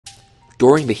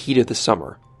During the heat of the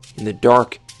summer, in the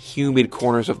dark, humid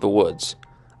corners of the woods,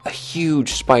 a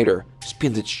huge spider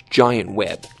spins its giant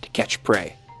web to catch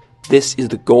prey. This is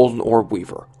the Golden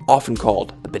Orb-Weaver, often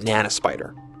called the banana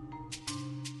spider.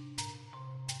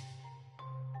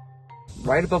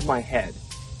 Right above my head,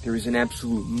 there is an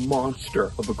absolute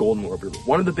monster of a Golden Orb-Weaver.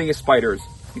 One of the biggest spiders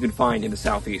you can find in the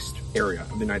southeast area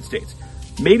of the United States.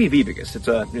 Maybe the biggest. It's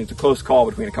a close call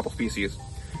between a couple species.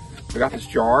 I got this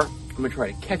jar. I'm going to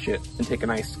try to catch it and take a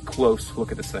nice close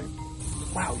look at this thing.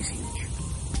 Wow, he's huge.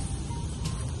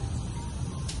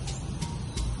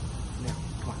 Now,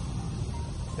 come on.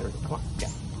 There we go. Come on. Yeah.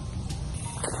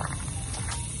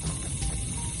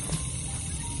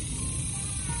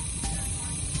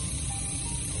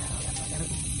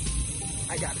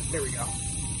 I got it. There we go.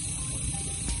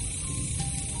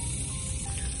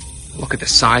 Look at the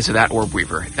size of that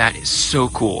orb-weaver. That is so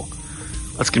cool.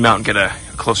 Let's get him out and get a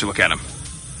closer look at him.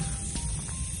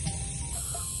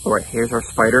 Alright, here's our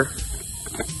spider.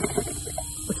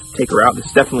 Let's take her out. This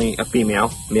is definitely a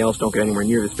female. Males don't get anywhere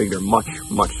near this big. They're much,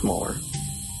 much smaller.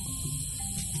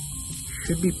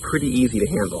 Should be pretty easy to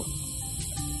handle.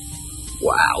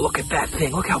 Wow, look at that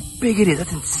thing. Look how big it is.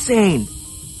 That's insane.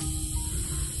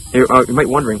 You might be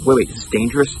wondering, wait, is this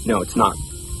dangerous? No, it's not.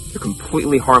 They're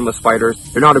completely harmless spiders.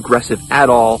 They're not aggressive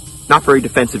at all. Not very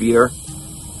defensive either.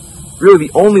 Really,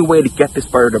 the only way to get this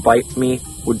spider to bite me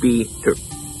would be to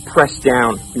press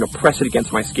down, press it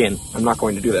against my skin. I'm not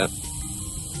going to do that.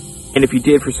 And if you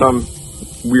did, for some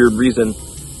weird reason,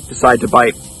 decide to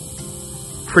bite,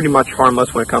 pretty much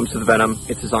harmless when it comes to the venom.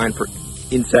 It's designed for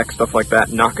insects, stuff like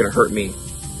that. Not going to hurt me.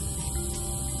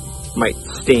 Might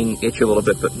sting, itch a little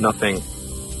bit, but nothing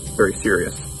very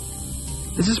serious.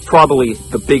 This is probably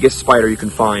the biggest spider you can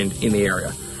find in the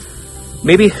area.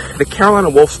 Maybe the Carolina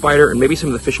wolf spider and maybe some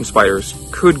of the fishing spiders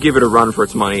could give it a run for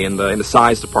its money in the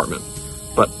size department.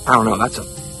 But I don't know, that's a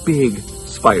big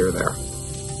spider there.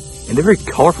 And they're very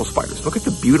colorful spiders. Look at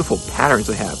the beautiful patterns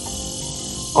they have.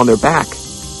 On their back,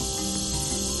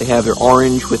 they have their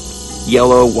orange with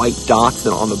yellow, white dots,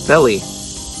 and on the belly,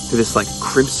 they're this like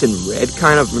crimson red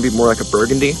kind of, maybe more like a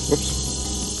burgundy. Whoops.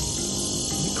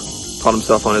 He caught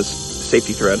himself on his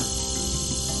safety thread.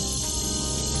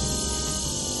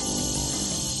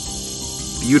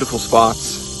 Beautiful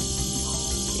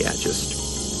spots. Yeah,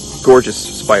 just gorgeous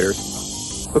spiders.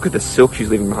 Look at the silk she's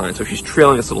leaving behind. So she's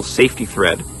trailing this little safety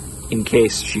thread in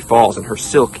case she falls, and her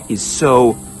silk is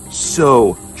so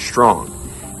strong.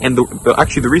 And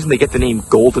actually the reason they get the name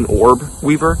Golden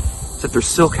Orb-Weaver is that their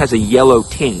silk has a yellow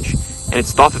tinge, and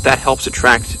it's thought that helps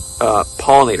attract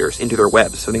pollinators into their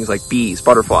webs. So things like bees,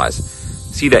 butterflies,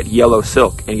 see that yellow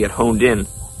silk and get honed in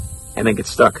and then get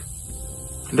stuck.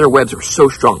 And their webs are so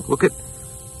strong. Look at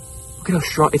how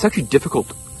strong. It's actually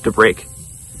difficult to break.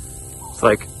 It's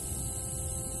like,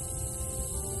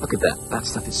 look at that. That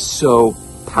stuff is so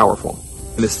powerful.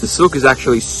 And the silk is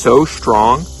actually so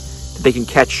strong that they can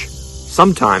catch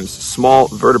sometimes small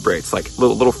vertebrates like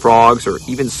little frogs or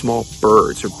even small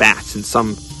birds or bats in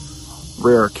some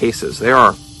rare cases. They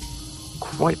are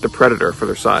quite the predator for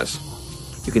their size.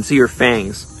 You can see her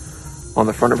fangs on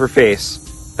the front of her face.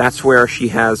 That's where she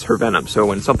has her venom. So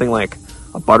when something like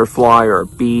a butterfly or a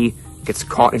bee gets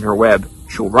caught in her web,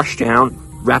 she'll rush down,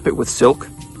 wrap it with silk,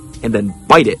 and then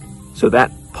bite it. So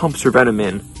that pumps her venom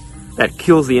in, that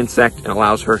kills the insect and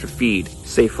allows her to feed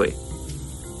safely.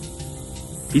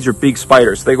 These are big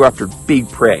spiders. They go after big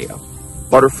prey.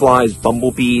 Butterflies,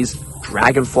 bumblebees,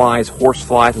 dragonflies,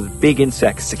 horseflies, those big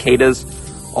insects, cicadas,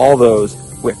 all those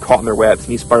will get caught in their webs, and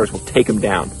these spiders will take them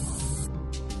down.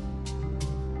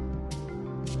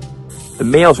 The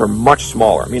males are much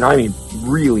smaller. I mean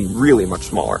really much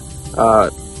smaller.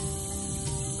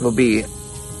 They'll be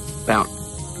about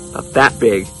that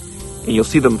big, and you'll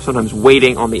see them sometimes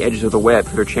waiting on the edges of the web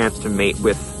for their chance to mate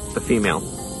with the female.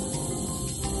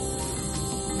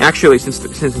 Actually, since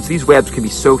these webs can be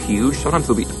so huge, sometimes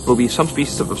there'll be some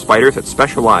species of spiders that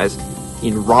specialize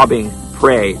in robbing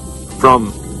prey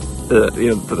from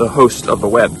the host of the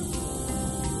web.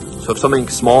 So if something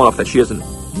small enough that she doesn't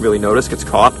really notice gets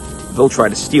caught, they'll try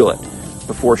to steal it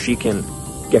before she can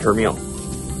get her meal.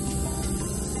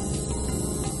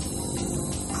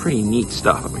 Pretty neat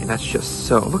stuff. I mean, that's just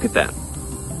so... Look at that.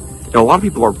 A lot of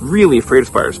people are really afraid of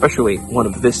spiders, especially one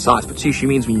of this size. But see, she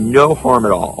means me no harm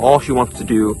at all. All she wants to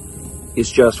do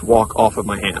is just walk off of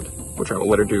my hand, which I will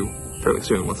let her do fairly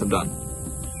soon once I'm done.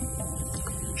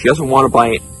 She doesn't want to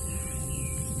bite.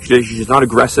 She's not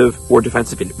aggressive or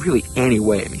defensive in really any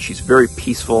way. I mean, she's very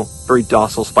peaceful, very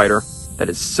docile spider. That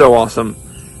is so awesome.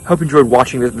 I hope you enjoyed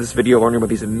watching this video, learning about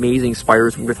these amazing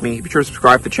spiders with me. Be sure to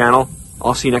subscribe to the channel.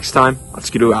 I'll see you next time on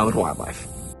Skidoo Island Wildlife.